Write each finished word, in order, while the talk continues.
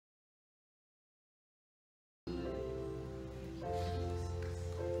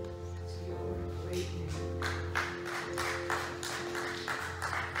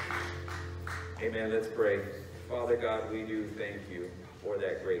Amen. Let's pray. Father God, we do thank you for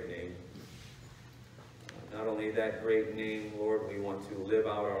that great name. Not only that great name, Lord, we want to live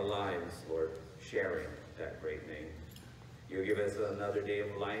out our lives, Lord, sharing that great name. You give us another day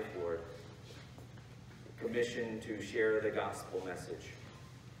of life, Lord. Commission to share the gospel message,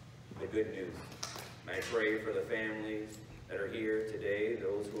 the good news. And I pray for the families that are here today,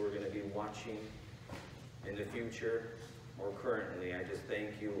 those who are going to be watching in the future or currently. I just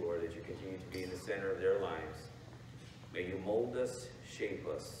thank you, Lord, that you continue to be in the center of their lives. May you mold us, shape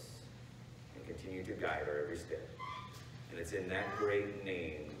us, and continue to guide our every step. And it's in that great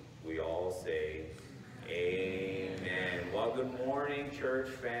name we all say, amen. Well, good morning, church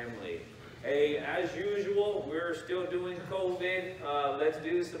family. Hey, as usual, we're still doing COVID. Let's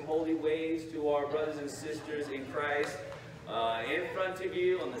do some holy waves to our brothers and sisters in Christ. In front of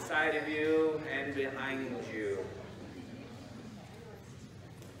you, on the side of you, and behind you.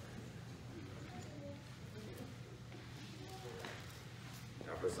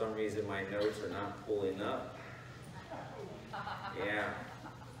 Now, for some reason, my notes are not pulling up. Yeah.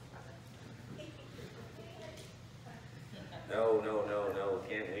 No,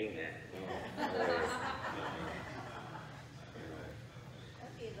 can't wing that. No way.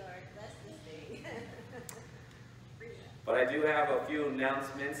 Okay, Lord, bless this day. But I do have a few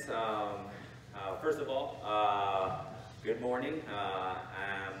announcements. First of all, good morning.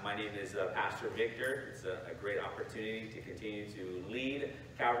 My name is Pastor Victor. It's a great opportunity to continue to lead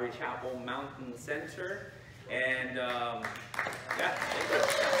Calvary Chapel Mountain Center. And yeah,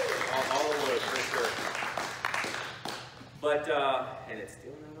 all the way for sure. But, and it's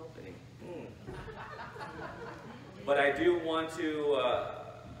still not opening. But I do want to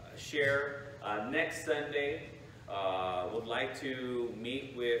share next Sunday. Would like to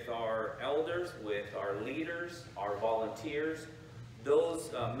meet with our elders, with our leaders, our volunteers,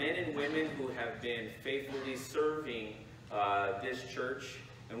 those men and women who have been faithfully serving this church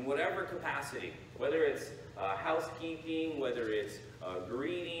in whatever capacity, whether it's housekeeping, whether it's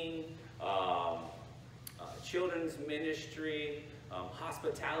greeting, children's ministry,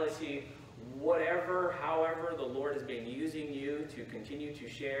 hospitality, whatever, however the Lord has been using you to continue to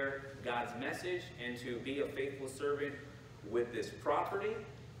share God's message and to be a faithful servant with this property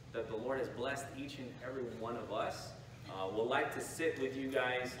that the Lord has blessed each and every one of us. We'd like to sit with you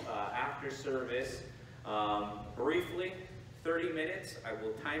guys after service briefly, 30 minutes. I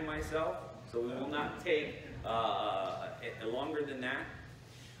will time myself, so we will not take longer than that.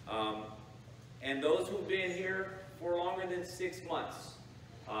 And those who've been here for longer than 6 months,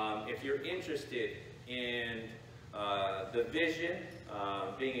 if you're interested in the vision,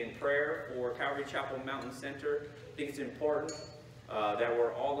 being in prayer for Calvary Chapel Mountain Center, I think it's important that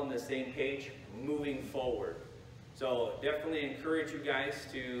we're all on the same page moving forward. So definitely encourage you guys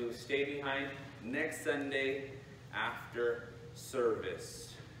to stay behind next Sunday after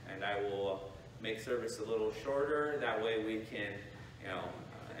service. And I will make service a little shorter. That way we can,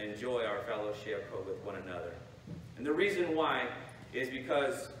 enjoy our fellowship with one another. And the reason why is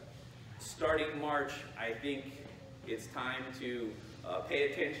because starting March, I think it's time to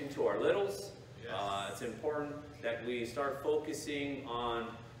pay attention to our littles. Yes. It's important that we start focusing on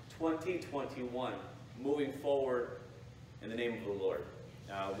 2021, moving forward in the name of the Lord.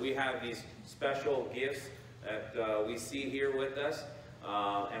 We have these special gifts that we see here with us,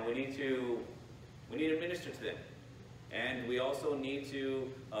 and we need to minister to them. And we also need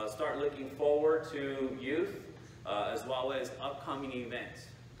to start looking forward to youth, as well as upcoming events.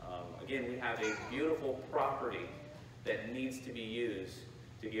 Again, we have a beautiful property that needs to be used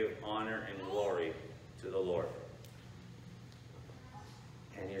to give honor and glory to the Lord.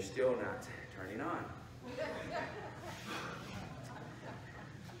 And you're still not turning on.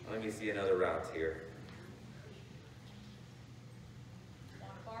 Let me see another route here.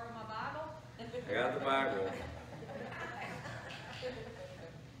 Want to borrow my Bible? I got the Bible.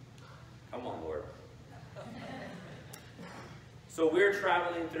 Come on, Lord. So we're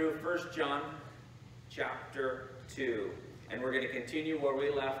traveling through 1 John chapter 2. And we're going to continue where we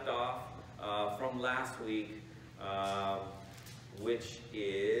left off from last week, which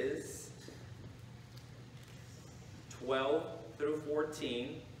is 12 through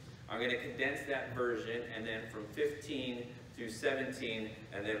 14. I'm going to condense that version, and then from 15 through 17,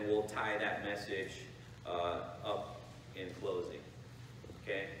 and then we'll tie that message up in closing.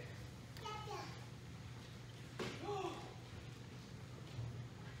 Okay?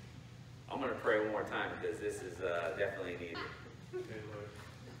 I'm going to pray one more time because this is definitely needed. Okay, Lord.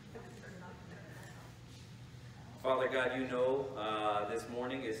 Father God, you know this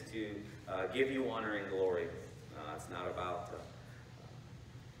morning is to give you honor and glory. It's not about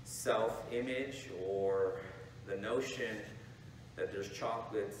self-image or the notion that there's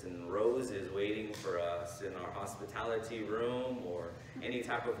chocolates and roses waiting for us in our hospitality room or any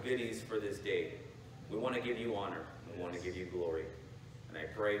type of goodies for this day. We want to give you honor. We want to give you glory. And I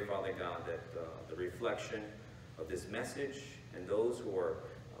pray, Father God, that the reflection of this message and those who are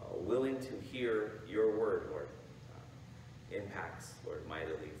willing to hear your word, Lord, impacts, Lord,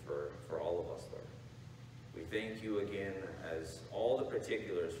 mightily for all of us, Lord. We thank you again as all the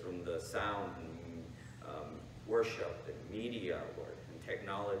particulars from the sound and worship and media, Lord, and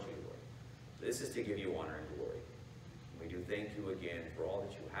technology, Lord. This is to give you honor and glory. We do thank you again for all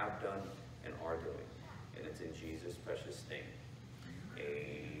that you have done and are doing. And it's in Jesus' precious name.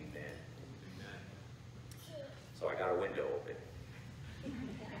 Amen. So I got a window open.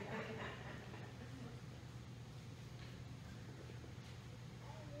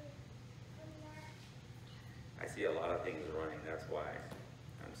 I see a lot of things running, that's why.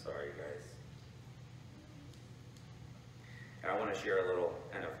 I'm sorry, guys. I want to share a little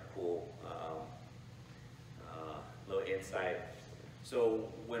kind of cool little insight. So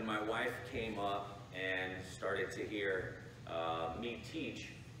when my wife came up and started to hear me teach,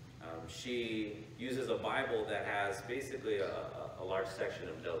 she uses a Bible that has basically a large section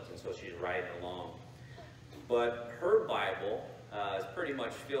of notes, and so she's writing along. But her Bible is pretty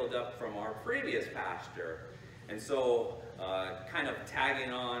much filled up from our previous pastor. And so kind of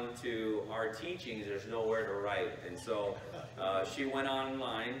tagging on to our teachings, there's nowhere to write. And so she went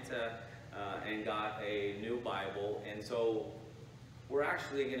online and got a new Bible. And so we're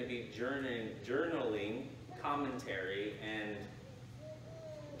actually going to be journaling commentary and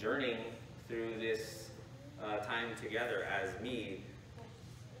journeying through this time together as me,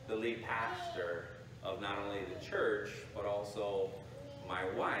 the lead pastor of not only the church, but also my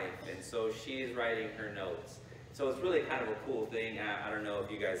wife. And so she's writing her notes. So it's really kind of a cool thing. I don't know if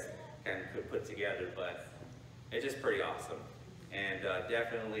you guys could put together, but it's just pretty awesome. And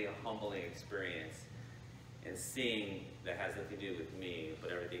definitely a humbling experience. And seeing that has nothing to do with me, but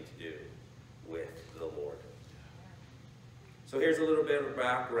everything to do with the Lord. So here's a little bit of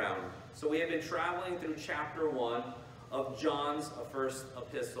background. So we have been traveling through chapter 1 of John's first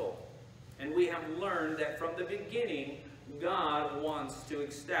epistle. And we have learned that from the beginning, God wants to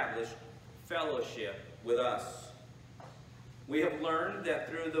establish fellowship with us. We have learned that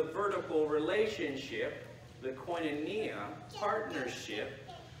through the vertical relationship, the koinonia, partnership,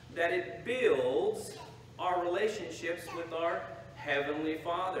 that it builds our relationships with our Heavenly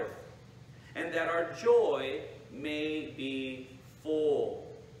Father, and that our joy may be full.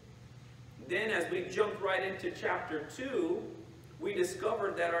 Then as we jump right into chapter 2, we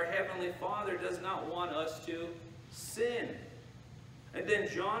discovered that our Heavenly Father does not want us to sin. And then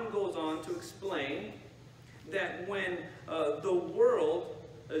John goes on to explain that when the world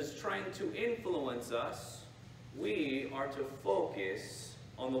is trying to influence us, we are to focus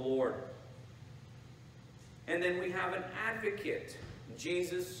on the Lord. And then we have an advocate,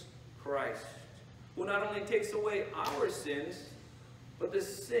 Jesus Christ, who not only takes away our sins, but the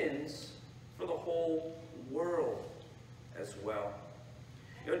sins for the whole world as well.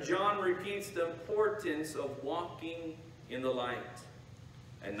 You know, John repeats the importance of walking in the light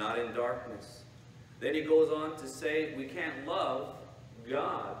and not in darkness. Then he goes on to say we can't love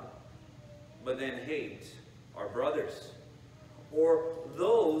God, but then hate our brothers, or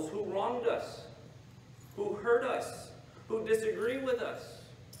those who wronged us, who hurt us, who disagree with us.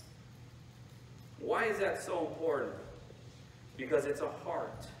 Why is that so important? Because it's a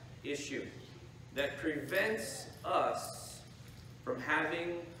heart issue that prevents us from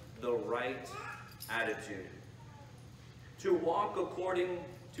having the right attitude, to walk according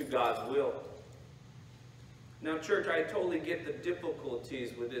to God's will. Now, church, I totally get the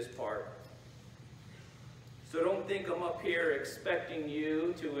difficulties with this part. So don't think I'm up here expecting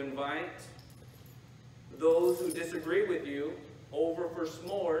you to invite those who disagree with you over for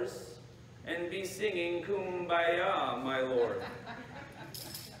s'mores and be singing Kumbaya, my Lord.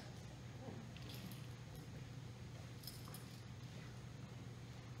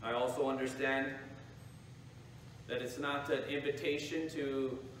 I also understand that it's not an invitation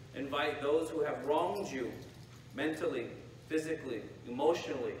to invite those who have wronged you mentally, physically,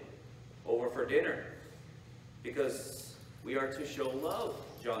 emotionally over for dinner, because we are to show love,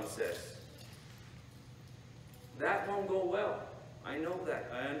 John says. That won't go well. I know that.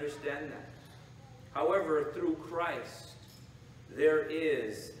 I understand that. However, through Christ, there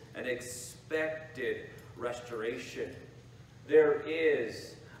is an expected restoration. There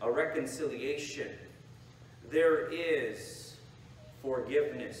is a reconciliation. There is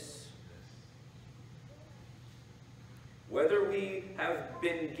forgiveness. whether we have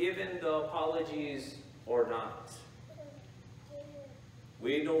been given the apologies or not.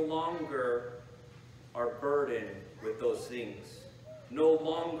 We no longer are burdened with those things. No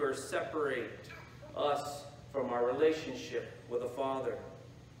longer separate us from our relationship with the Father.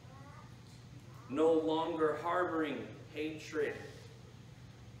 No longer harboring hatred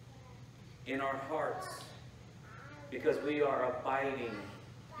in our hearts because we are abiding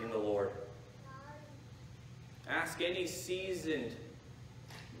in the Lord. Ask any seasoned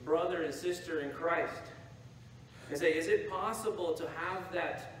brother and sister in Christ and say, is it possible to have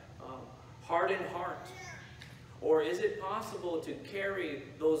that hardened heart? Or is it possible to carry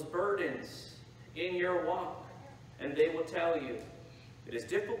those burdens in your walk? And they will tell you, it is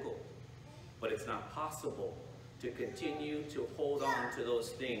difficult, but it's not possible to continue to hold on to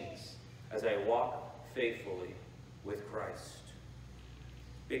those things as I walk faithfully with Christ.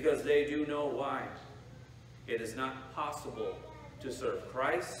 Because they do know why. It is not possible to serve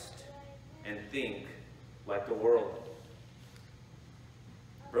Christ and think like the world.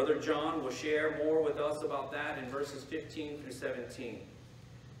 Brother John will share more with us about that in verses 15 through 17.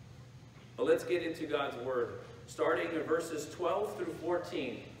 But let's get into God's Word, starting in verses 12 through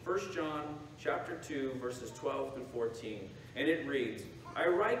 14. 1 John chapter 2, verses 12 through 14. And it reads, I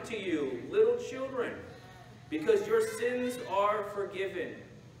write to you, little children, because your sins are forgiven.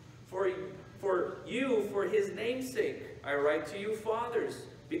 For his name's sake, I write to you, fathers,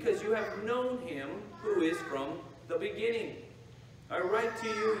 because you have known him who is from the beginning. I write to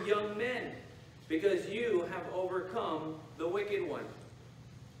you, young men, because you have overcome the wicked one.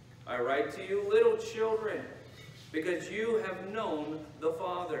 I write to you, little children, because you have known the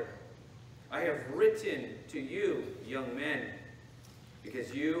Father. I have written to you, young men,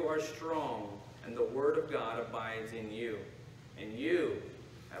 because you are strong, and the word of God abides in you, and you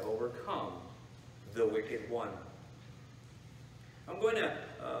have overcome the wicked one. I'm going to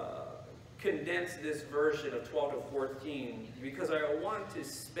condense this version of 12 to 14 because I want to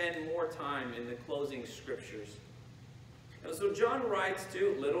spend more time in the closing scriptures. And so John writes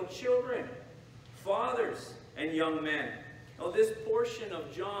to little children, fathers, and young men. Now, this portion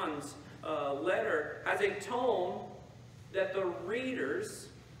of John's letter has a tone that the readers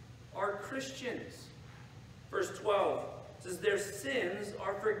are Christians. Verse 12 says, their sins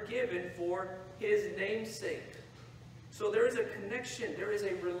are forgiven for his name's sake. So there is a connection, there is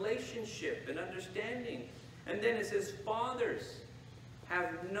a relationship, an understanding. And then it says, fathers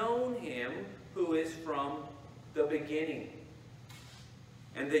have known him who is from the beginning.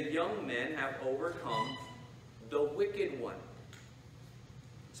 And the young men have overcome the wicked one.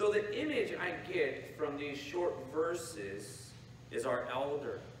 So the image I get from these short verses is our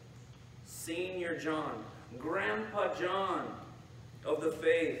elder, Senior John, Grandpa John of the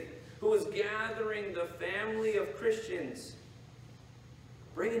faith, who is gathering the family of Christians,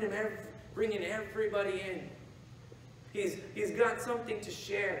 bringing everybody in. He's got something to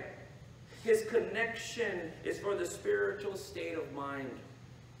share. His connection is for the spiritual state of mind,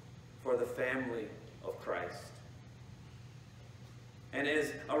 for the family of Christ. And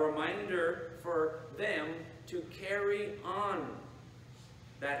as a reminder for them to carry on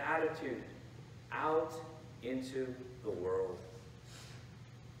that attitude out into the world.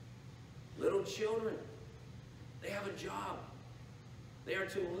 Little children, they have a job. They are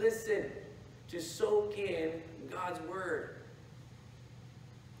to listen, to soak in God's word.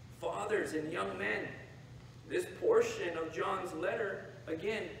 Fathers and young men, this portion of John's letter,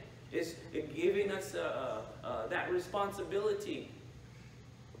 again, is giving us that responsibility.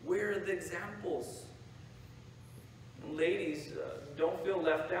 We're the examples. Ladies, don't feel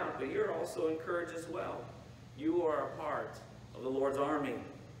left out, but you're also encouraged as well. You are a part of the Lord's army.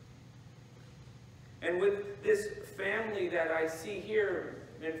 And with this family that I see here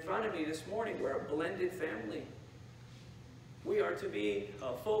in front of me this morning, we're a blended family. We are to be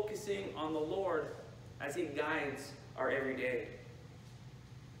focusing on the Lord as he guides our everyday.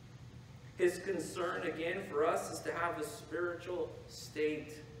 His concern, again, for us is to have a spiritual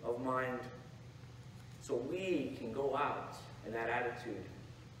state of mind so we can go out in that attitude,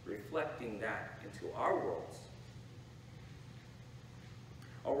 reflecting that into our worlds.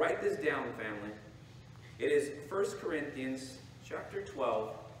 I'll write this down, family. It is 1 Corinthians chapter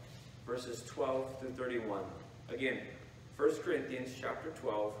 12, verses 12 through 31. Again, 1 Corinthians chapter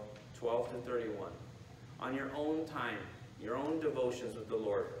 12, 12 to 31. On your own time, your own devotions with the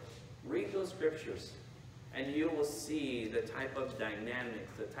Lord, read those scriptures, and you will see the type of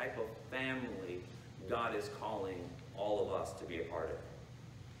dynamics, the type of family God is calling all of us to be a part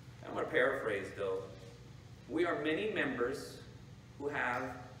of. I'm going to paraphrase, though. We are many members who have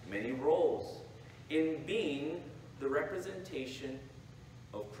many roles in being the representation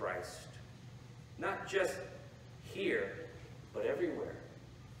of Christ. Not just here, but everywhere.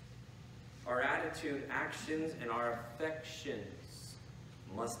 Our attitude, actions, and our affections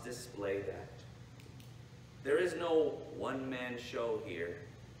must display that. There is no one-man show here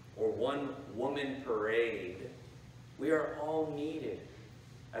or one-woman parade. We are all needed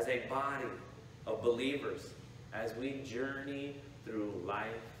as a body of believers as we journey through life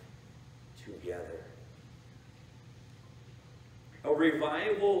together. A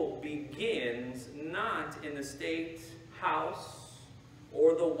revival begins not in the State House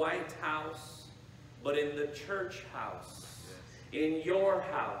or the White House, but in the church house, in your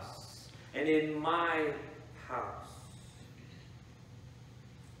house, and in my house.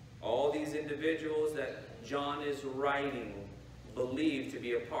 All these individuals that John is writing believe to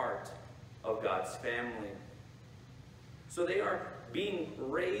be a part of God's family. So they are being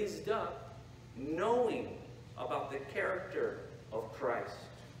raised up knowing about the character of Christ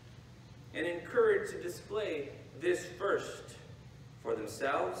and encouraged to display this first for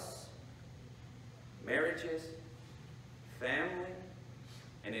themselves, marriages, family,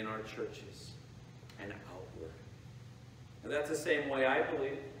 and in our churches and outward. And that's the same way I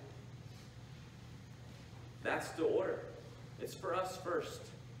believe. That's the order. It's for us first.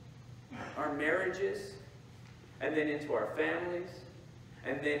 Our marriages, and then into our families,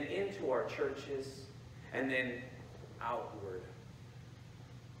 and then into our churches, and then outward.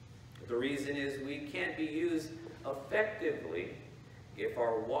 The reason is we can't be used effectively if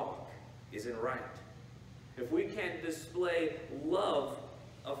our walk isn't right. If we can't display love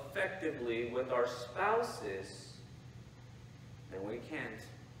effectively with our spouses, then we can't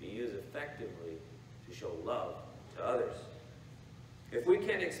be used effectively to show love to others. If we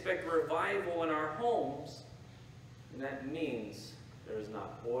can't expect revival in our homes, then that means there is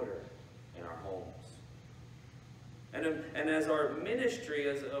not order in our homes. And as our ministry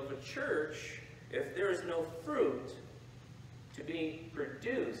as of a church, if there is no fruit to be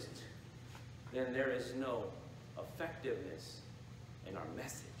produced, then there is no effectiveness in our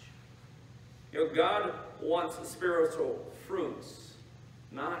message. You know, God wants spiritual fruits,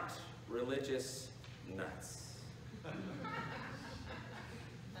 not religious nuts.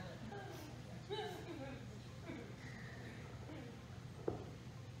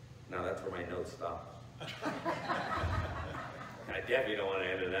 Now that's where my notes stop. I definitely don't want to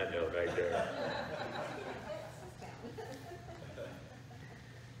end on that note right there.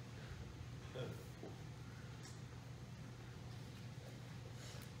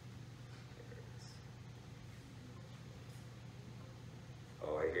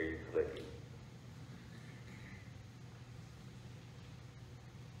 Oh, I hear you clicking.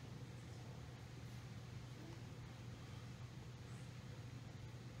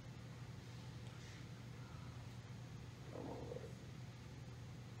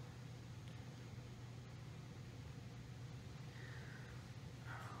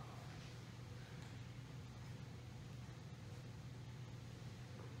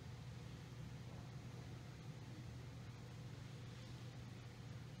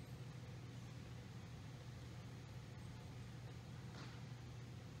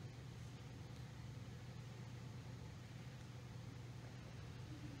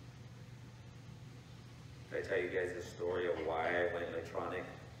 Did I tell you guys the story of why I went electronic?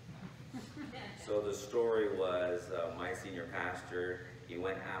 So the story was my senior pastor, he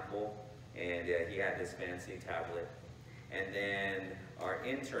went Apple, and he had this fancy tablet. And then our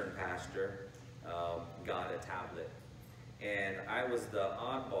intern pastor got a tablet. And I was the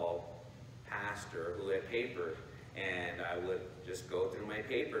oddball pastor who had paper, and I would just go through my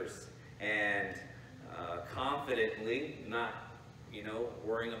papers and confidently, not,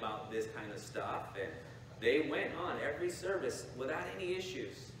 worrying about this kind of stuff. And they went on every service without any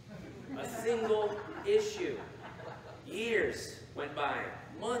issues. A single issue. Years went by.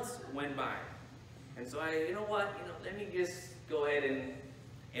 Months went by. And so let me just go ahead and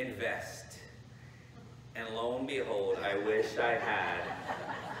invest. And lo and behold, I wish I had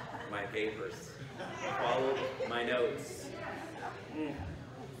my papers. Followed my notes.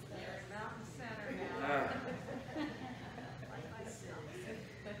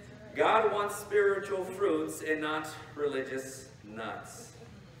 God wants spiritual fruits and not religious nuts.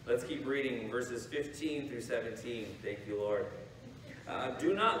 Let's keep reading verses 15 through 17. Thank you, Lord.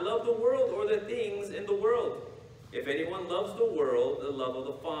 Do not love the world or the things in the world. If anyone loves the world, the love of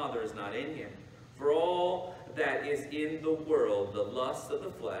the Father is not in him. For all that is in the world, the lust of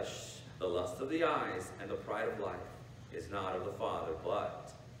the flesh, the lust of the eyes, and the pride of life, is not of the Father,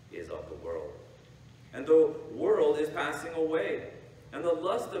 but is of the world. And the world is passing away, and the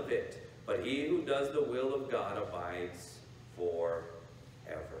lust of it, but he who does the will of God abides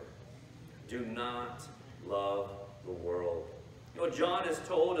forever. Do not love the world. You know, John has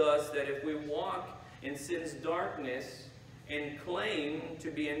told us that if we walk in sin's darkness and claim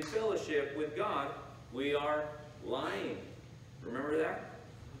to be in fellowship with God, we are lying. Remember that?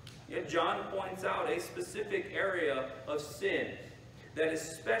 Yet John points out a specific area of sin that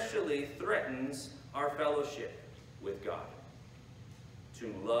especially threatens our fellowship with God: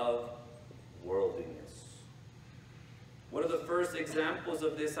 to love worldliness. One of the first examples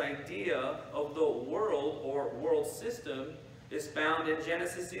of this idea of the world or world system is found in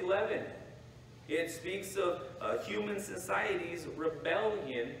Genesis 11. It speaks of human society's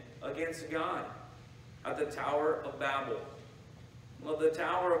rebellion against God at the Tower of Babel. Well, the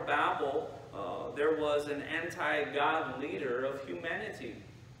Tower of Babel, there was an anti-God leader of humanity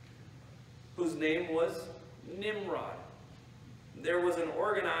whose name was Nimrod. There was an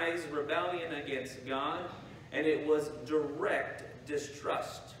organized rebellion against God, and it was direct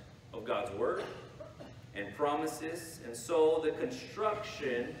distrust of God's word and promises. And so the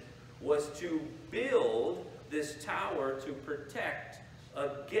construction was to build this tower to protect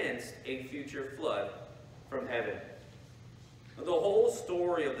against a future flood from heaven. The whole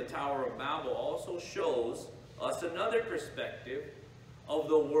story of the Tower of Babel also shows us another perspective of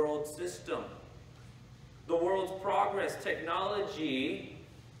the world system. The world's progress, technology,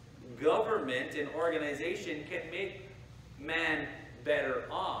 government, and organization can make man better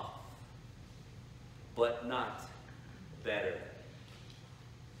off, but not better.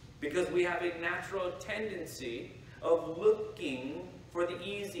 Because we have a natural tendency of looking for the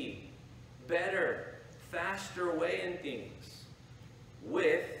easy, better, faster way in things.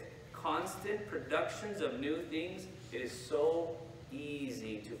 With constant productions of new things, it is so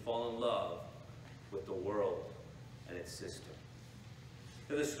easy to fall in love with the world and its system.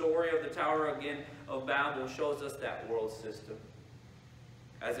 So the story of the Tower again of Babel shows us that world system.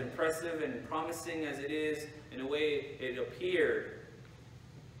 As impressive and promising as it is, in a way it appeared,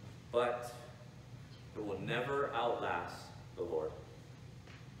 but it will never outlast the Lord.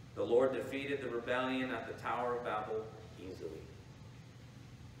 The Lord defeated the rebellion at the Tower of Babel easily.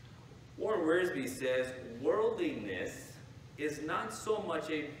 Warren Wiersbe says, worldliness is not so much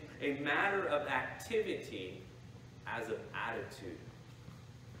a matter of activity as of attitude.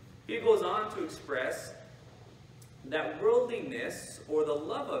 He goes on to express that worldliness, or the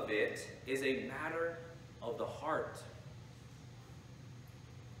love of it, is a matter of the heart.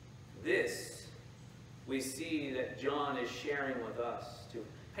 This we see that John is sharing with us to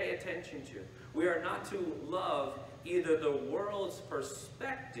pay attention to. We are not to love either the world's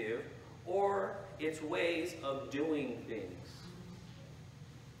perspective or its ways of doing things.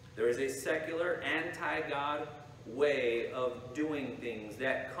 There is a secular, anti-God way of doing things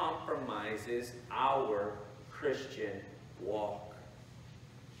that compromises our Christian walk.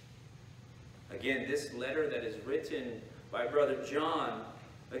 Again, this letter that is written by Brother John,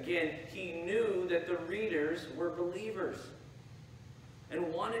 again, he knew that the readers were believers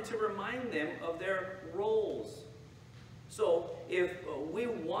and wanted to remind them of their roles. So, if we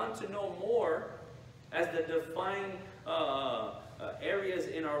want to know more as the defined areas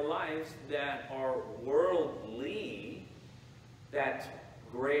in our lives that are worldly, that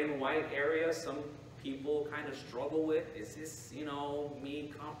gray and white area some people kind of struggle with, is this,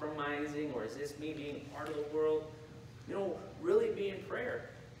 me compromising, or is this me being part of the world? Really be in prayer.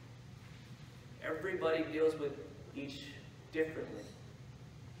 Everybody deals with each differently.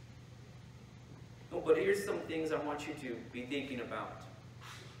 But here's some things I want you to be thinking about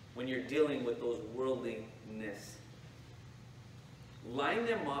when you're dealing with those worldliness. Line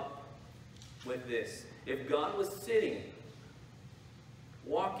them up with this. If God was sitting,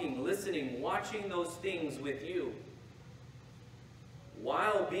 walking, listening, watching those things with you,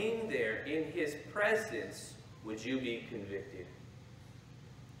 while being there in His presence, would you be convicted?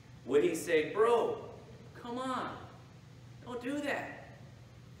 Would He say, bro, come on, don't do that.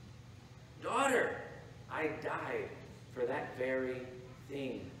 Daughter, I died for that very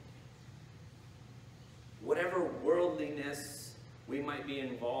thing. Whatever worldliness we might be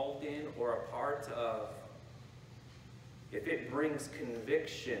involved in or a part of, if it brings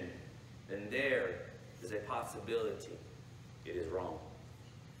conviction, then there is a possibility it is wrong.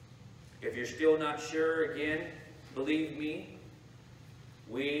 If you're still not sure, again, believe me,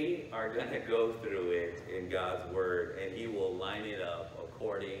 we are going to go through it in God's Word, and He will line it up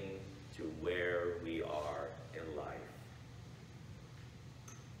according to where we are in life.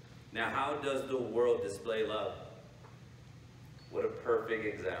 Now, how does the world display love? What a perfect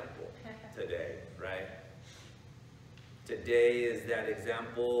example today, right? Today is that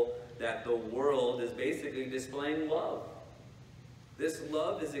example that the world is basically displaying love. This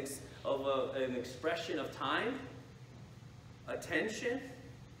love is an expression of time, attention,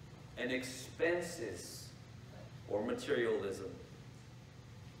 and expenses, or materialism.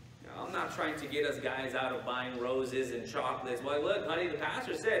 Now, I'm not trying to get us guys out of buying roses and chocolates. Well, look, honey, the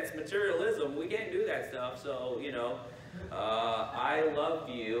pastor said it's materialism. We can't do that stuff. So, I love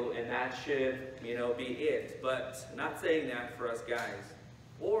you, and that should, be it. But not saying that for us guys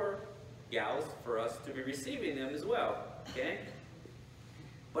or gals, for us to be receiving them as well. Okay?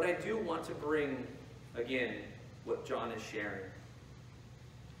 But I do want to bring, again, what John is sharing.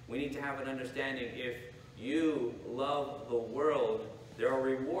 We need to have an understanding. If you love the world, there are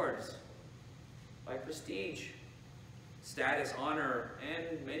rewards like prestige, status, honor,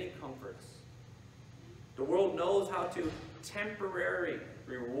 and many comforts. The world knows how to temporarily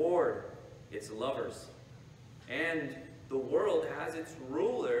reward its lovers. And the world has its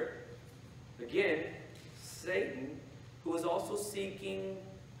ruler, again, Satan, who is also seeking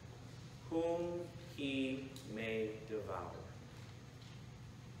whom he may devour.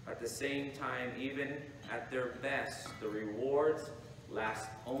 At the same time, even at their best, the rewards last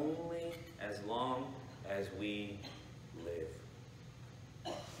only as long as we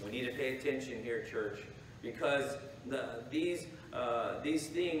live. We need to pay attention here, church, because these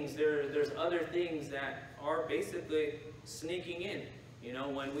things, there's other things that are basically sneaking in.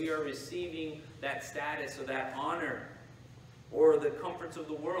 When we are receiving that status or that honor or the comforts of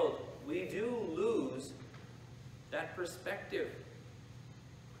the world, we do lose that perspective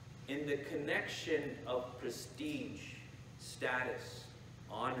in the connection of prestige, status,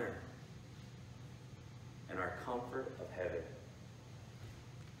 honor, and our comfort of heaven.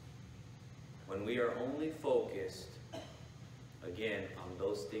 When we are only focused, again, on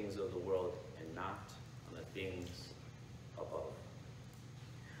those things of the world and not on the things above.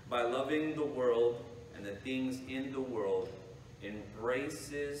 By loving the world and the things in the world,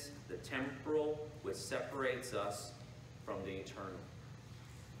 embraces the temporal, which separates us from the eternal.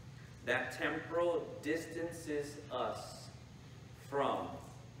 That temporal distances us from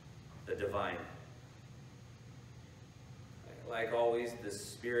the divine. Like always, the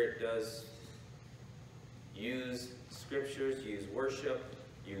Spirit does use scriptures, use worship,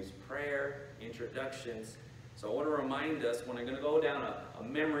 use prayer, introductions. So I want to remind us, when I'm going to go down a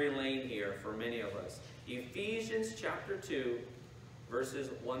memory lane here for many of us. Ephesians chapter 2, verses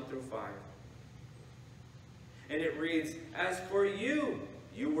 1 through 5. And it reads, "As for you,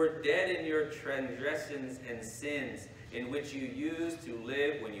 you were dead in your transgressions and sins, in which you used to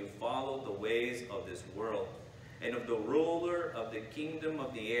live when you followed the ways of this world, and of the ruler of the kingdom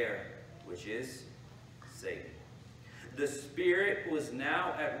of the air, which is Satan. The Spirit who is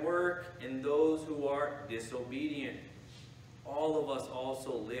now at work in those who are disobedient. All of us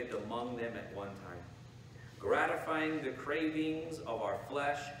also lived among them at one time, gratifying the cravings of our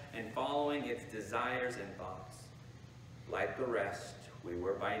flesh and following its desires and thoughts. Like the rest, we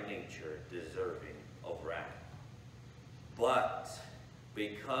were by nature deserving of wrath. But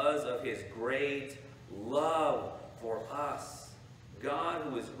because of his great love for us, God,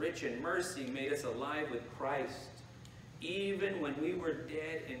 who is rich in mercy, made us alive with Christ. Even when we were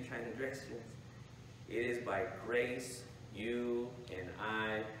dead in transgressions, it is by grace you and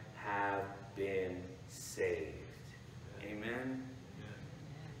I have been saved." Amen?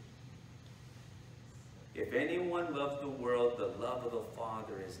 If anyone loves the world, the love of the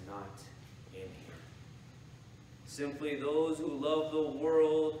Father is not in him. Simply those who love the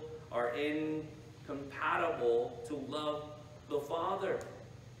world are incompatible to love the Father.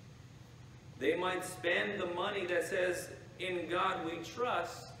 They might spend the money that says, "In God we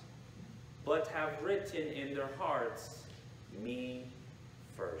trust," but have written in their hearts, "Me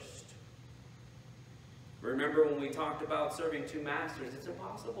first." Remember when we talked about serving two masters? It's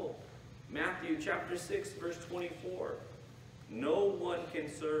impossible. Matthew chapter 6, verse 24. "No one can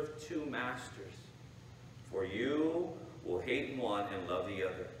serve two masters, for you will hate one and love the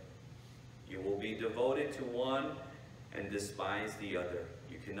other. You will be devoted to one and despise the other.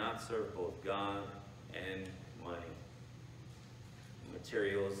 You cannot serve both God and money,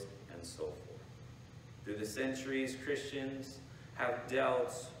 materials, and so forth." Through the centuries, Christians have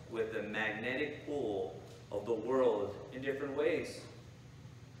dealt with the magnetic pull of the world in different ways.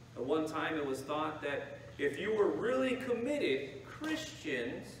 At one time, it was thought that if you were really committed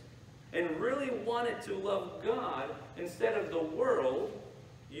Christians and really wanted to love God instead of the world,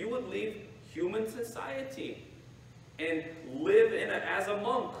 you would leave human society and live as a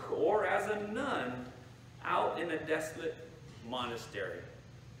monk or as a nun out in a desolate monastery.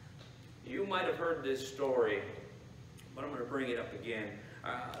 You might have heard this story but I'm going to bring it up again.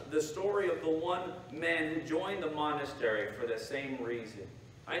 The story of the one man who joined the monastery for the same reason.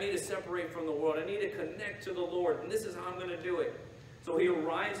 I need to separate from the world. I need to connect to the Lord, and this is how I'm going to do it. So he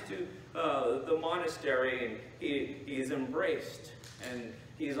arrives to the monastery, and he is embraced, and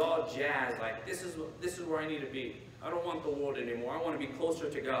he's all jazzed, like, this is where I need to be. I don't want the world anymore. I want to be closer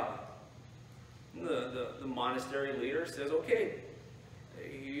to God. The monastery leader says, okay,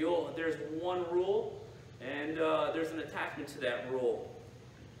 there's one rule, and there's an attachment to that rule.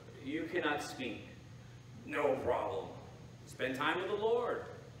 You cannot speak. No problem. Spend time with the Lord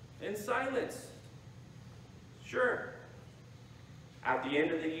in silence. Sure. At the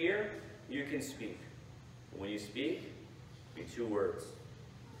end of the year, you can speak. When you speak, be 2 words.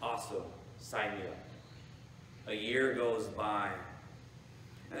 Awesome. Sign me up. A year goes by.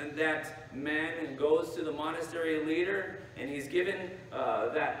 And that man goes to the monastery leader, and he's given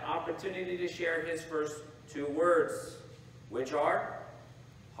that opportunity to share his first 2 words, which are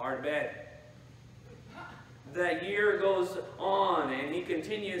hard bed. That year goes on, and he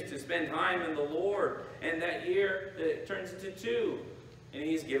continues to spend time in the Lord, and that year turns into 2, and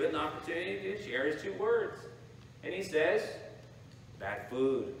he's given the opportunity to share his 2 words. And he says, bad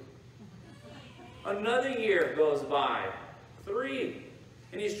food. Another year goes by, 3.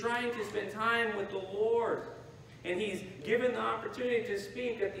 And he's trying to spend time with the Lord. And he's given the opportunity to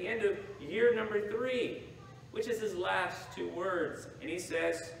speak at the end of year number 3, which is his last 2 words. And he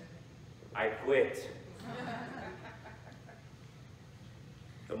says, I quit.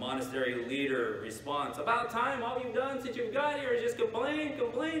 The monastery leader responds, about time. All you've done since you've got here is just complain,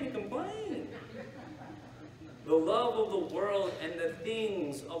 complain, complain. The love of the world and the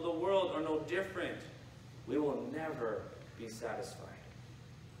things of the world are no different. We will never be satisfied.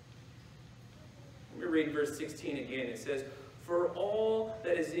 Let me read verse 16 again. It says, for all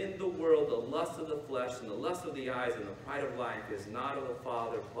that is in the world, the lust of the flesh and the lust of the eyes and the pride of life is not of the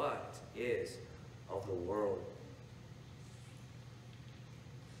Father, but is of the world.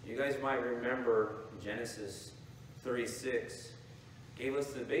 You guys might remember Genesis 36 gave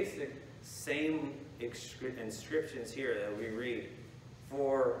us the basic same inscriptions here that we read.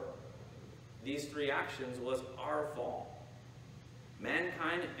 For these 3 actions was our fall.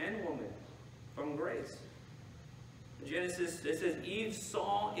 Mankind and woman from grace. In Genesis, it says, Eve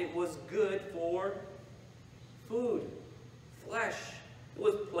saw it was good for food, flesh. It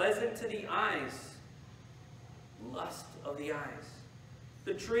was pleasant to the eyes, lust of the eyes.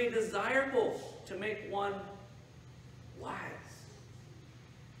 The tree desirable to make one wise,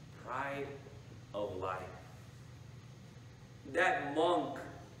 pride of life. That monk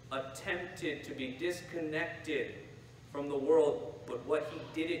attempted to be disconnected from the world, but what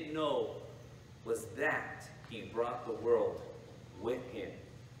he didn't know was that he brought the world with him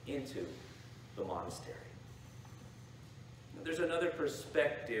into the monastery. There's another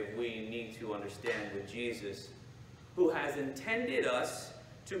perspective we need to understand with Jesus, who has intended us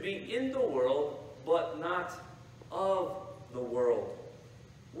to be in the world, but not of the world.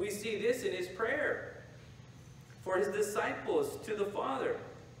 We see this in his prayer for his disciples to the Father.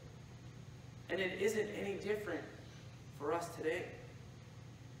 And it isn't any different for us today.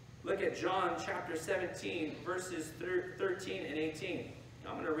 Look at John chapter 17, verses 13 and 18.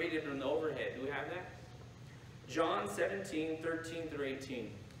 I'm going to read it from the overhead. Do we have that? John 17, 13 through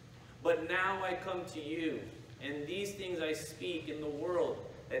 18. But now I come to you, and these things I speak in the world,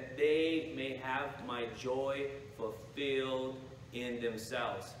 that they may have my joy fulfilled in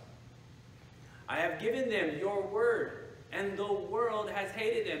themselves. I have given them your word, and the world has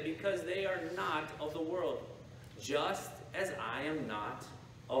hated them, because they are not of the world, just as I am not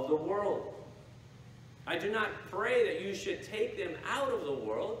of the world. I do not pray that you should take them out of the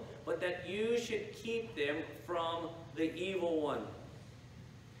world, but that you should keep them from the evil one.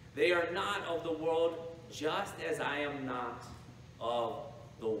 They are not of the world, just as I am not of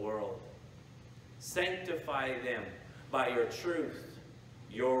the world. Sanctify them by your truth.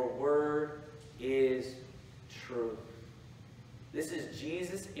 Your word is truth. This is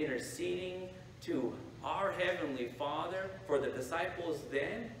Jesus interceding to our Heavenly Father for the disciples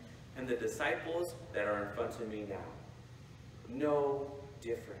then and the disciples that are in front of me now. No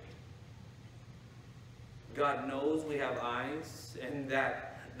different. God knows we have eyes and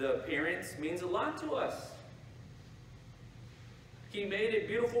that the appearance means a lot to us. He made a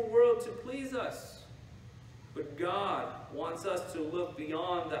beautiful world to please us. But God wants us to look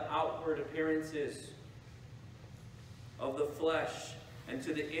beyond the outward appearances of the flesh and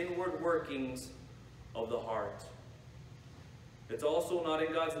to the inward workings of the heart. It's also not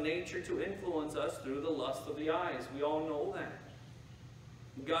in God's nature to influence us through the lust of the eyes. We all know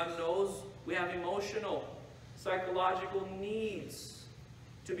that. God knows we have emotional, psychological needs,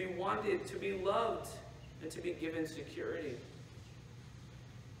 to be wanted, to be loved, and to be given security.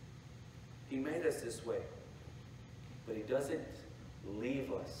 He made us this way, but He doesn't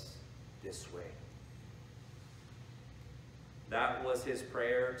leave us this way. That was His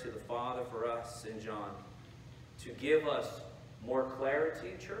prayer to the Father for us in John, to give us more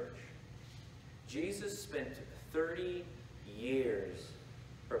clarity, church. Jesus spent 30 years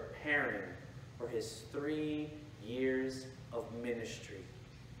preparing for His 3 years of ministry.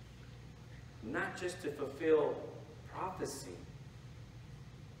 Not just to fulfill prophecy,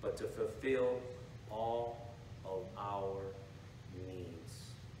 but to fulfill all of our needs.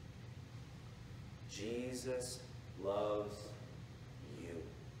 Jesus loves you.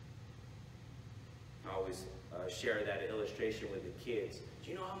 I always share that illustration with the kids.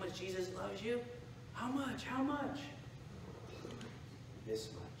 Do you know how much Jesus loves you? How much? How much? This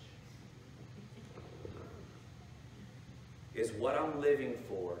much. Is what I'm living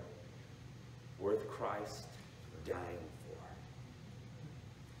for worth Christ dying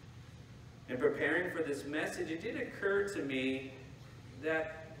for? In preparing for this message, it did occur to me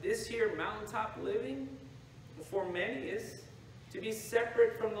that this here mountaintop living for many is to be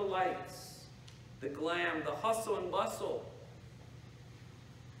separate from the lights, the glam, the hustle and bustle.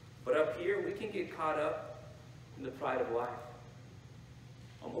 But up here, we can get caught up in the pride of life.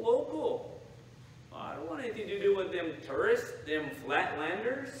 I'm a local. I don't want anything to do with them tourists, them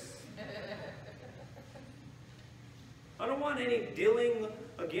flatlanders. I don't want any dealing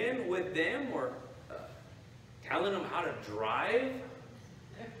again with them or telling them how to drive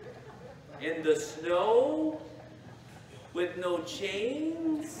in the snow with no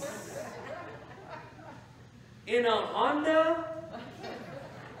chains in a Honda.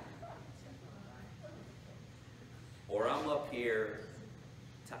 Or I'm up here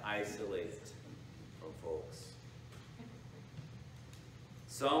to isolate from folks.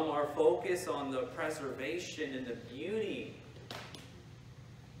 Some are focused on the preservation and the beauty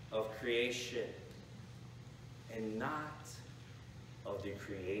of creation and not of the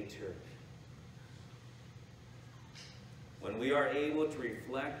Creator. When we are able to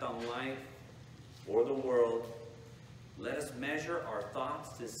reflect on life or the world, let us measure our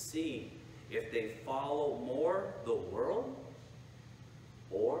thoughts to see if they follow more the world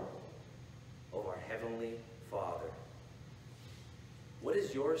or of our Heavenly Father. What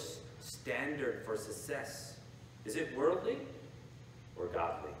is your standard for success? Is it worldly or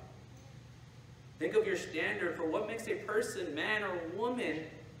godly? Think of your standard for what makes a person, man or woman,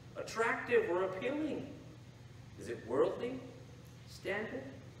 attractive or appealing. Is it worldly standard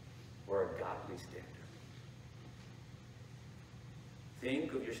or a godly standard?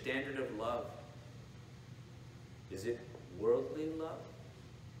 Think of your standard of love. Is it worldly love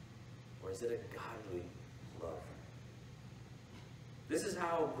or is it a godly love? This is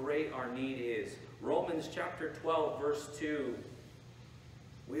how great our need is. Romans chapter 12, verse 2.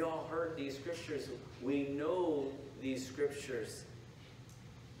 We all heard these scriptures. We know these scriptures.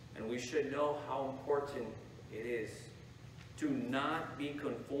 And we should know how important it is to not be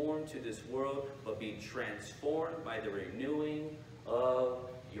conformed to this world, but be transformed by the renewing of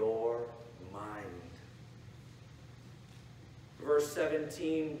your mind. Verse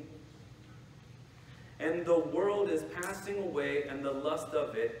 17. And the world is passing away and the lust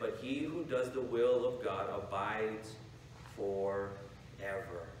of it, but he who does the will of God abides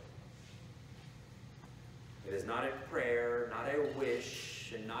forever. It is not a prayer, not a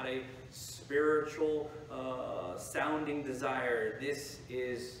wish, and not a spiritual sounding desire. This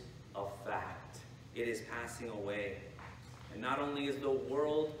is a fact. It is passing away. And not only is the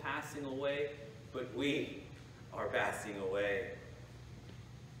world passing away, but we are passing away.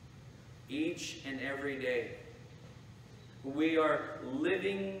 Each and every day, we are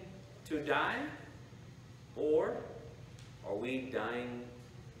living to die, or are we dying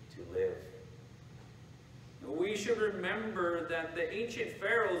to live? We should remember that the ancient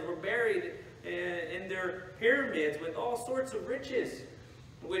pharaohs were buried in their pyramids with all sorts of riches,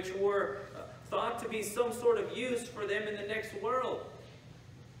 which were thought to be some sort of use for them in the next world.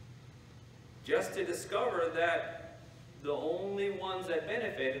 Just to discover that the only ones that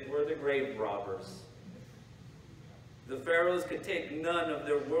benefited were the grave robbers. The pharaohs could take none of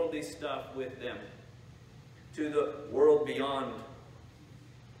their worldly stuff with them to the world beyond.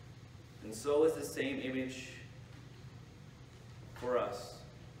 And so is the same image for us.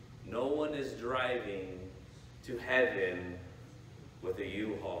 No one is driving to heaven with a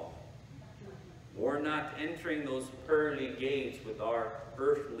U-Haul. We're not entering those pearly gates with our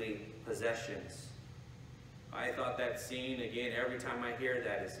earthly possessions. I thought that scene, again, every time I hear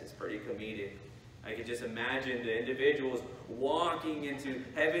that, is pretty comedic. I can just imagine the individuals walking into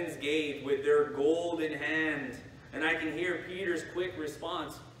heaven's gate with their gold in hand. And I can hear Peter's quick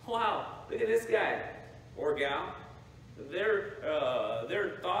response, wow, look at this guy or gal.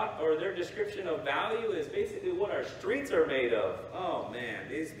 Their thought or their description of value is basically what our streets are made of. Oh man,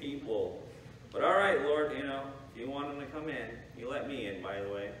 these people. But all right, Lord, if you want them to come in, you let me in, by the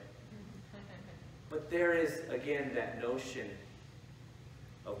way. But there is, again, that notion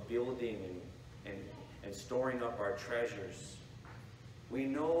of building and storing up our treasures. We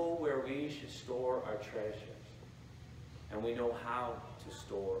know where we should store our treasures. And we know how to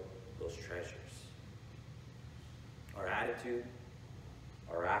store those treasures. Our attitude,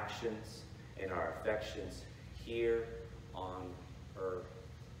 our actions, and our affections here on earth.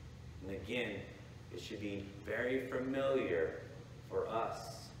 And again, it should be very familiar for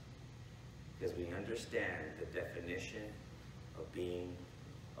us because we understand the definition of being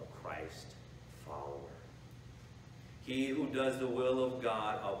a Christ follower. He who does the will of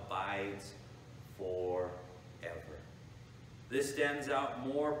God abides forever. This stands out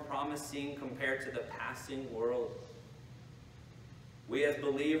more promising compared to the passing world. We as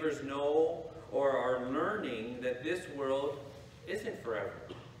believers know or are learning that this world isn't forever.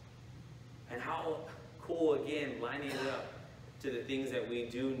 And how cool, again, lining it up to the things that we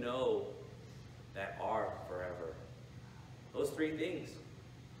do know that are forever. Those three things.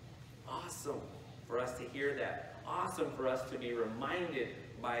 Awesome for us to hear that. Awesome for us to be reminded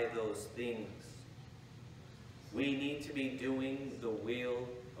by those things. We need to be doing the will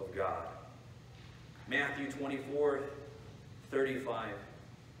of God. Matthew 24:35.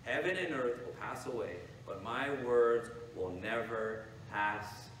 Heaven and earth will pass away, but my words will never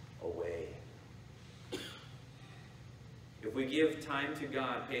pass away. If we give time to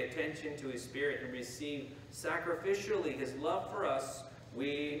God, pay attention to His Spirit, and receive sacrificially His love for us,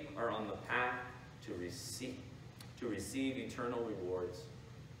 we are on the path to receive eternal rewards.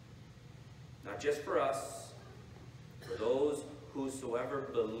 Not just for us, for those whosoever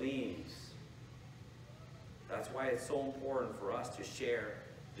believes. That's why it's so important for us to share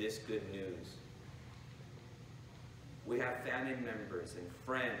this good news. We have family members and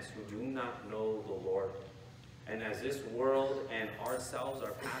friends who do not know the Lord. And as this world and ourselves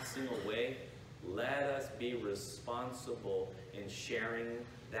are passing away, let us be responsible in sharing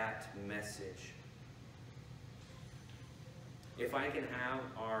that message. If I can have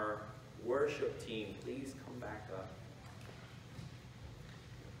our worship team, please come back up.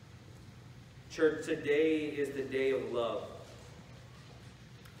 Church, today is the day of love.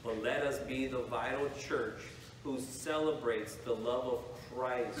 But let us be the vital church who celebrates the love of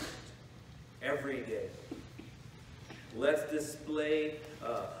Christ every day. Let's display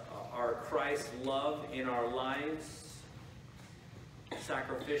our Christ love in our lives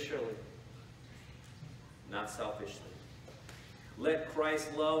sacrificially, not selfishly. Let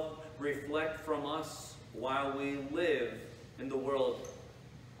Christ's love reflect from us while we live in the world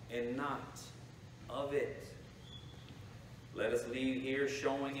and not of it. Let us leave here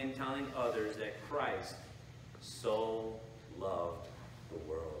showing and telling others that Christ so loved the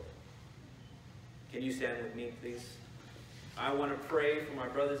world. Can you stand with me, please? I want to pray for my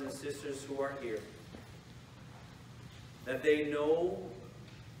brothers and sisters who are here, that they know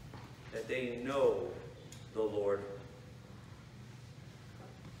the Lord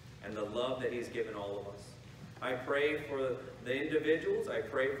and the love that He's given all of us. I pray for the individuals, I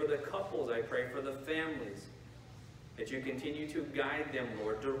pray for the couples, I pray for the families, that you continue to guide them,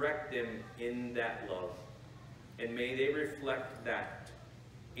 Lord, direct them in that love. And may they reflect that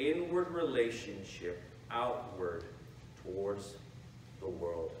inward relationship outward towards the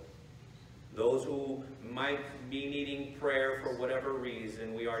world. Those who might be needing prayer for whatever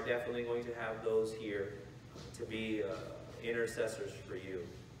reason, we are definitely going to have those here to be intercessors for you.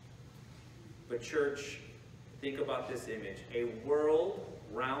 But church, think about this image. A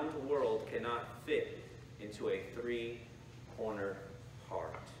round world cannot fit into a three-cornered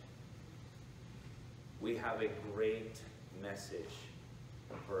heart. We have a great message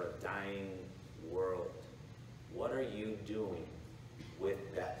for a dying world. What are you doing with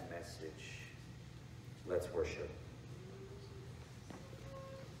that message? Let's worship.